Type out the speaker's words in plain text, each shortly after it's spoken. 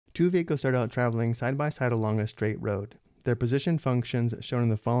Two vehicles start out traveling side by side along a straight road. Their position functions shown in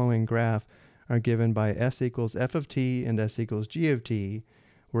the following graph are given by s equals f of t and s equals g of t,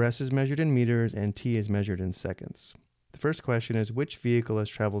 where s is measured in meters and t is measured in seconds. The first question is which vehicle has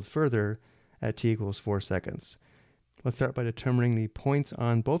traveled further at t equals 4 seconds? Let's start by determining the points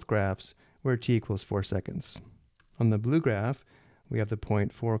on both graphs where t equals 4 seconds. On the blue graph, we have the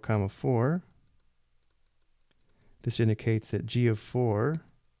point 4, 4. This indicates that g of 4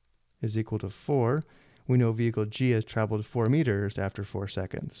 is equal to 4. We know vehicle G has traveled 4 meters after 4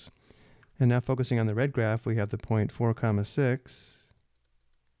 seconds. And now focusing on the red graph, we have the point 4, 6,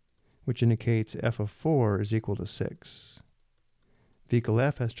 which indicates f of 4 is equal to 6. Vehicle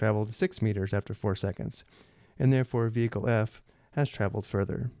F has traveled 6 meters after 4 seconds, and therefore vehicle F has traveled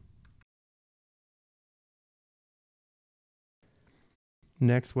further.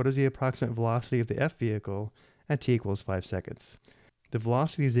 Next, what is the approximate velocity of the F vehicle at t equals 5 seconds? The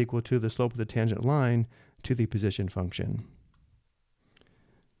velocity is equal to the slope of the tangent line to the position function.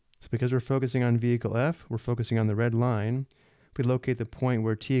 So because we're focusing on vehicle F, we're focusing on the red line. If we locate the point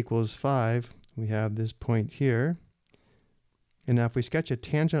where t equals 5, we have this point here. And now if we sketch a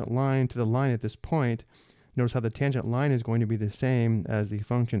tangent line to the line at this point, notice how the tangent line is going to be the same as the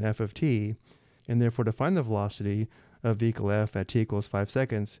function f of t, and therefore to find the velocity of vehicle F at t equals 5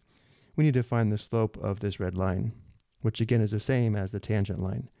 seconds, we need to find the slope of this red line, which again is the same as the tangent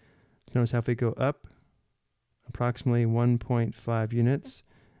line. Notice how if we go up approximately 1.5 units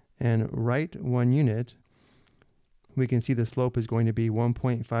and right 1 unit, we can see the slope is going to be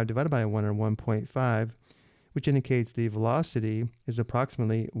 1.5 divided by 1, or 1.5, which indicates the velocity is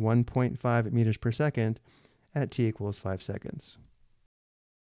approximately 1.5 meters per second at t equals 5 seconds.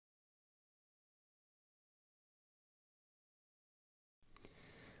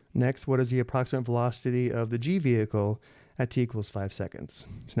 Next, what is the approximate velocity of the G vehicle at t equals 5 seconds?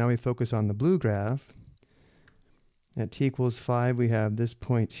 So now we focus on the blue graph. At t equals 5, we have this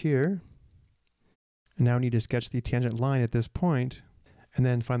point here. And now we need to sketch the tangent line at this point, and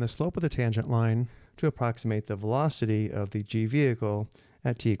then find the slope of the tangent line to approximate the velocity of the G vehicle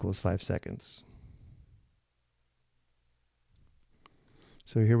at t equals 5 seconds.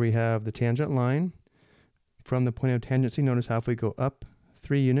 So here we have the tangent line. From the point of tangency, notice how if we go up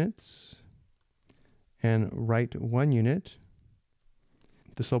 3 units and right 1 unit,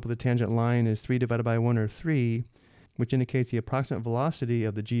 the slope of the tangent line is 3 divided by 1, or 3, which indicates the approximate velocity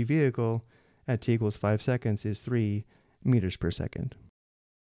of the G vehicle at t equals 5 seconds is 3 meters per second.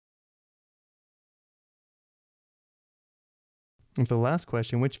 And for the last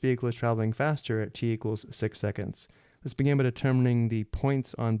question, which vehicle is traveling faster at t equals 6 seconds? Let's begin by determining the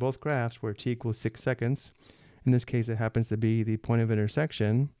points on both graphs where t equals 6 seconds. In this case, it happens to be the point of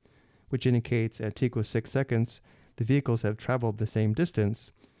intersection, which indicates at t equals 6 seconds, the vehicles have traveled the same distance.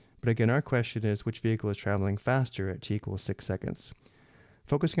 But again, our question is which vehicle is traveling faster at t equals 6 seconds.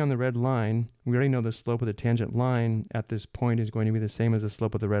 Focusing on the red line, we already know the slope of the tangent line at this point is going to be the same as the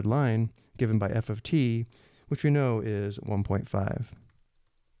slope of the red line, given by f of t, which we know is 1.5.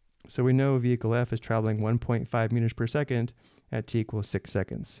 So we know vehicle F is traveling 1.5 meters per second at t equals 6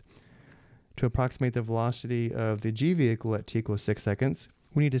 seconds. To approximate the velocity of the G vehicle at t equals 6 seconds,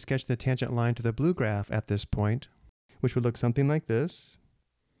 we need to sketch the tangent line to the blue graph at this point, which would look something like this.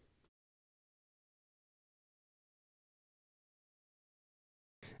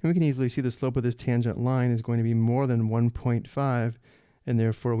 And we can easily see the slope of this tangent line is going to be more than 1.5, and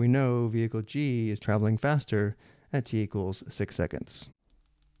therefore we know vehicle G is traveling faster at t equals 6 seconds.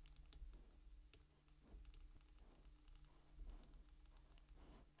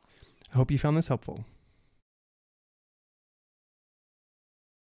 I hope you found this helpful.